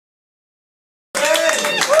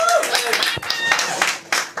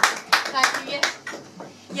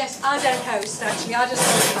I don't host, actually. I just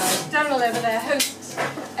organise. Donald over there hosts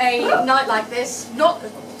a night like this. Not,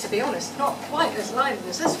 to be honest, not quite as lively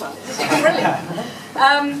as this one. This is brilliant.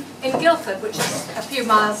 In Guildford, which is a few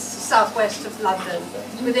miles southwest of London,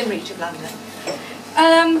 within reach of London.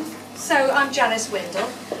 So I'm Janice Windle.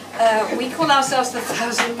 We call ourselves the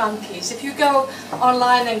Thousand Monkeys. If you go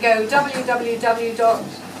online and go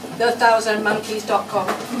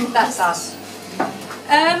www.the1000monkeys.com, that's us.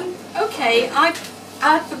 Okay, I'd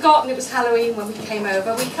forgotten it was Halloween when we came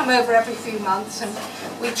over. We come over every few months and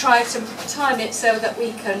we try to time it so that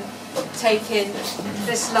we can take in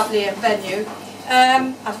this lovely venue.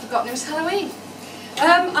 I'd forgotten it was Halloween.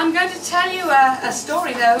 I'm going to tell you a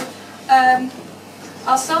story though.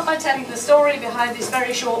 I'll start by telling the story behind this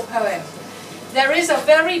very short poem. There is a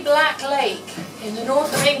very black lake in the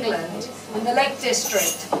north of England, in the Lake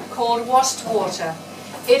District, called Wastwater.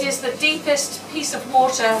 It is the deepest piece of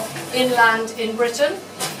water inland in Britain.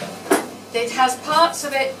 It has parts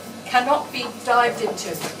of it cannot be dived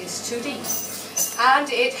into, it's too deep. And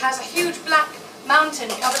it has a huge black mountain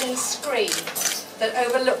covered in scree that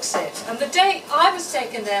overlooks it. And the day I was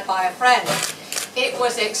taken there by a friend, it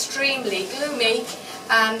was extremely gloomy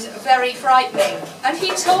and very frightening. And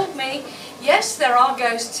he told me, yes, there are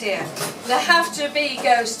ghosts here. There have to be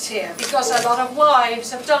ghosts here because a lot of wives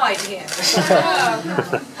have died here.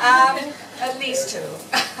 At least two.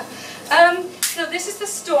 So this is the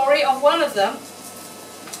story of one of them.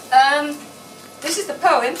 This is the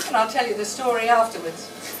poem, and I'll tell you the story afterwards.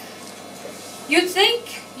 You'd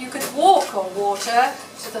think you could walk on water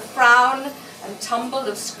to the frown and tumble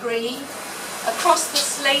of scree, across the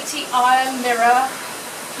slaty iron mirror.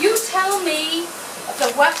 You tell me of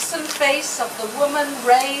the waxen face of the woman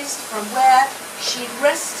raised from where she'd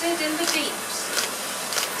rested in the deeps,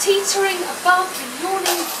 teetering above the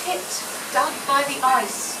yawning pit dug by the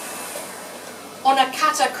ice. On a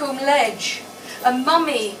catacomb ledge, a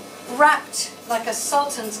mummy wrapped like a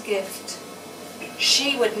sultan's gift.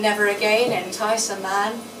 She would never again entice a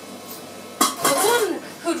man. The one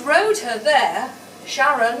who'd rode her there,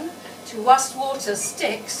 Sharon, to Wastwater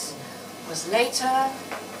Styx, was later,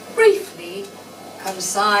 briefly,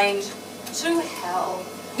 consigned to hell.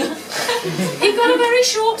 He got a very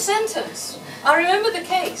short sentence. I remember the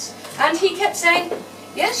case. And he kept saying,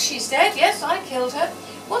 yes, she's dead, yes, I killed her.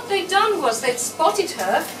 What they'd done was they'd spotted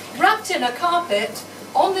her, wrapped in a carpet,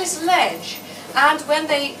 on this ledge, and when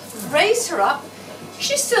they raised her up,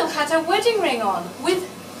 she still had her wedding ring on, with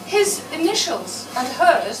his initials and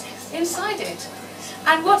hers inside it.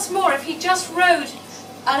 And what's more, if he just rode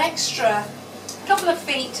an extra couple of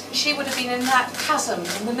feet, she would have been in that chasm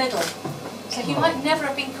in the middle. So he might never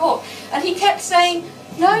have been caught. And he kept saying,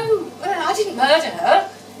 no, I didn't murder her,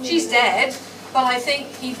 she's dead. But I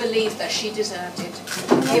think he believed that she deserved it.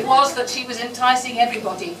 It was that she was enticing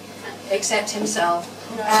everybody except himself.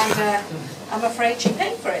 And I'm afraid she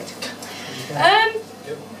paid for it.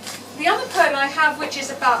 The other poem I have, which is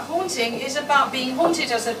about haunting, is about being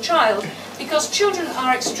haunted as a child, because children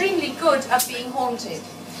are extremely good at being haunted.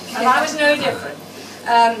 And I was no different.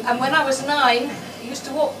 And when I was 9, I used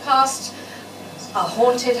to walk past a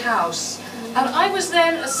haunted house. And I was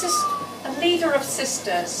then a leader of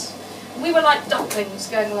sisters. We were like ducklings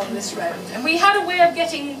going along this road. And we had a way of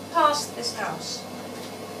getting past this house.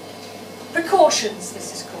 Precautions,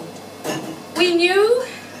 this is called. We knew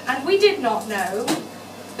and we did not know,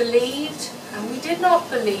 believed and we did not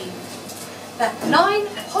believe, that 9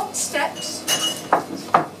 hot steps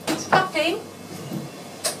stepping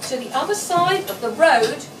to the other side of the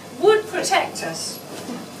road would protect us.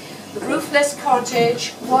 The roofless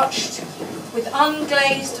cottage watched with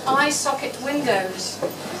unglazed eye socket windows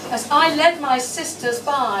as I led my sisters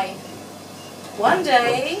by. One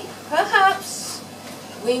day, perhaps,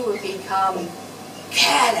 we would become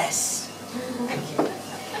careless.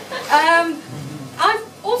 I've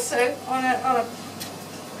also, on a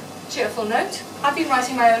cheerful note, I've been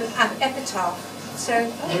writing my own epitaph.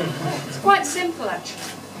 So it's quite simple actually.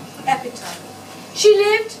 Epitaph. She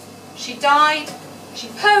lived, she died, she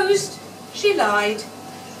posed, she lied,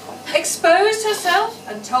 exposed herself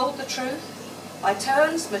and told the truth, by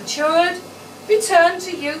turns matured, returned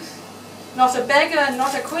to youth, not a beggar,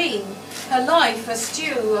 not a queen, her life a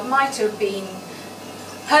stew of might have been.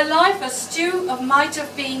 Her life a stew of might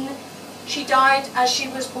have been, she died as she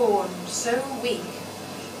was born, so weak.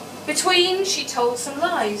 Between she told some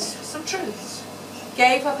lies, some truths,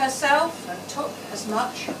 gave of herself and took as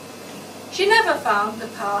much. She never found the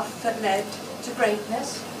path that led to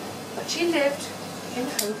greatness, but she lived in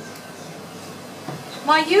hope.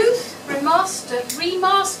 My youth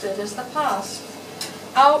remastered as the past,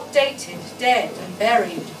 outdated, dead and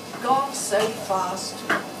buried, gone so fast.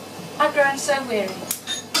 I'd grown so weary.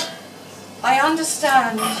 I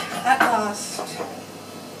understand at last.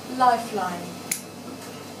 Lifeline.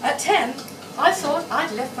 At 10, I thought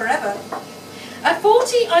I'd live forever. At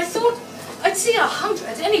 40, I thought I'd see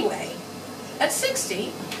 100 anyway. At 60,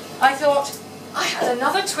 I thought I had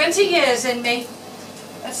another 20 years in me.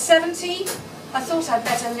 At 70, I thought I'd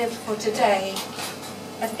better live for today.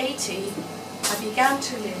 At 80, I began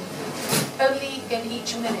to live, only in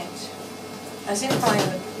each minute, as if I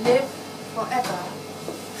would live forever.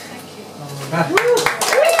 Thank you.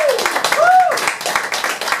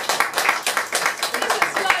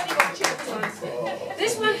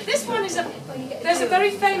 This one is there's a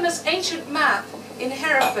very famous ancient map in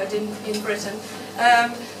Hereford in Britain,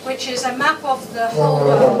 which is a map of the whole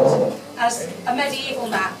world, as a medieval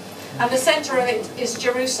map. And the centre of it is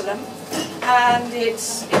Jerusalem, and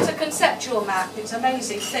it's a conceptual map. It's an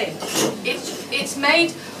amazing thing. It's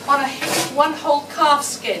made on one whole calf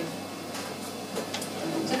skin.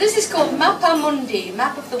 So this is called Mappa Mundi,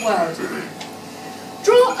 map of the world.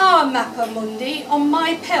 Draw our Mappa Mundi on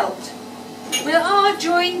my pelt, with our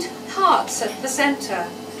joined hearts at the centre.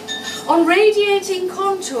 On radiating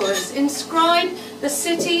contours inscribe the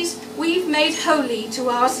cities we've made holy to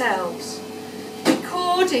ourselves.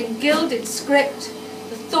 Record in gilded script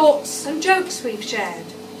the thoughts and jokes we've shared,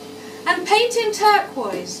 and paint in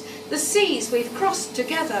turquoise the seas we've crossed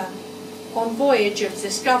together on voyage of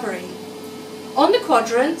discovery. On the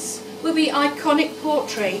quadrants will be iconic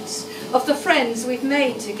portraits of the friends we've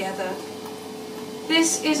made together.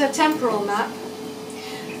 This is a temporal map.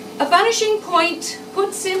 A vanishing point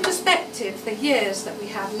puts in perspective the years that we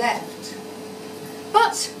have left.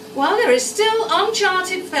 But while there is still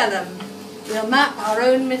uncharted vellum, we'll map our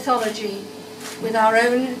own mythology with our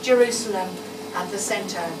own Jerusalem at the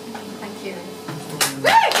centre. Thank you.